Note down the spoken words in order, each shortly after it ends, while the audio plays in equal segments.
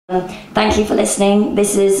Thank you for listening.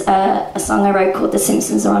 This is a song I wrote called The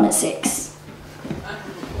Simpsons Are On at 6.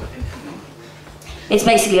 It's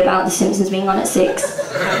basically about the Simpsons being on at 6.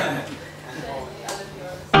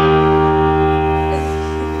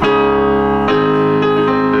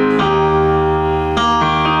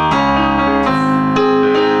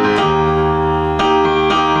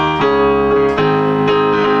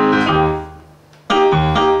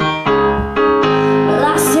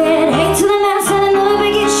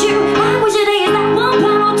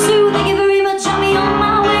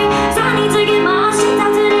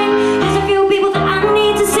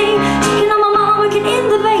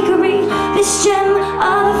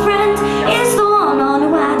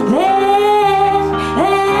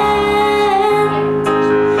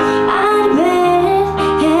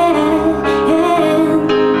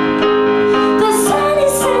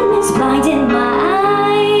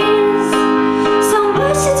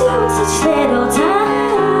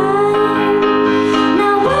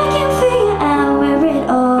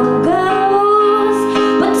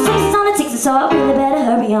 So I really better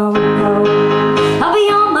hurry on home. I'll be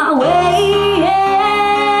on my way.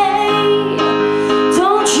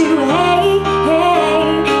 Don't you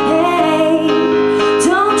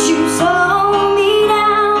don't you slow me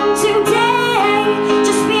down today.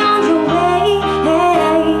 Just be on your way.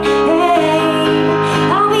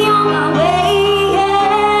 I'll be on my way.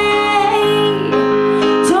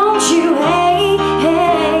 Don't you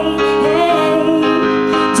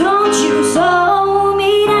don't you slow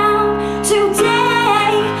me down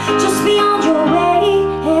today, just be on your way.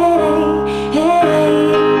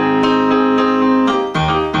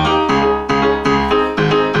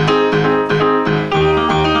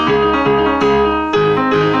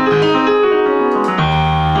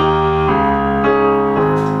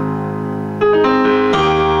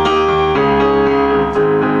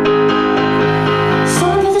 So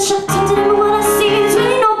I got the shot, tempted in what I see. There's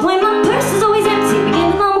really no point, my purse is always empty.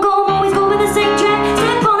 Beginning I'm going, always go with the same track.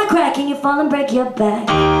 Step on a crack and you fall and break your back.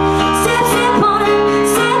 Step, step on it,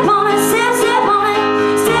 step on it, step, step on it.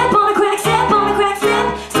 Step on a crack, step on a crack,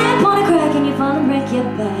 step on a crack and you fall and break your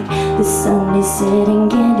back. The sun is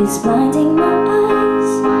setting and it's blinding my eyes.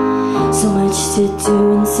 So much to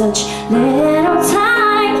do in such little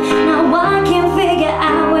time. Now I can't figure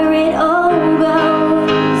out where it all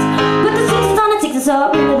goes. But the season's on a tick, so I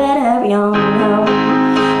really better hurry on.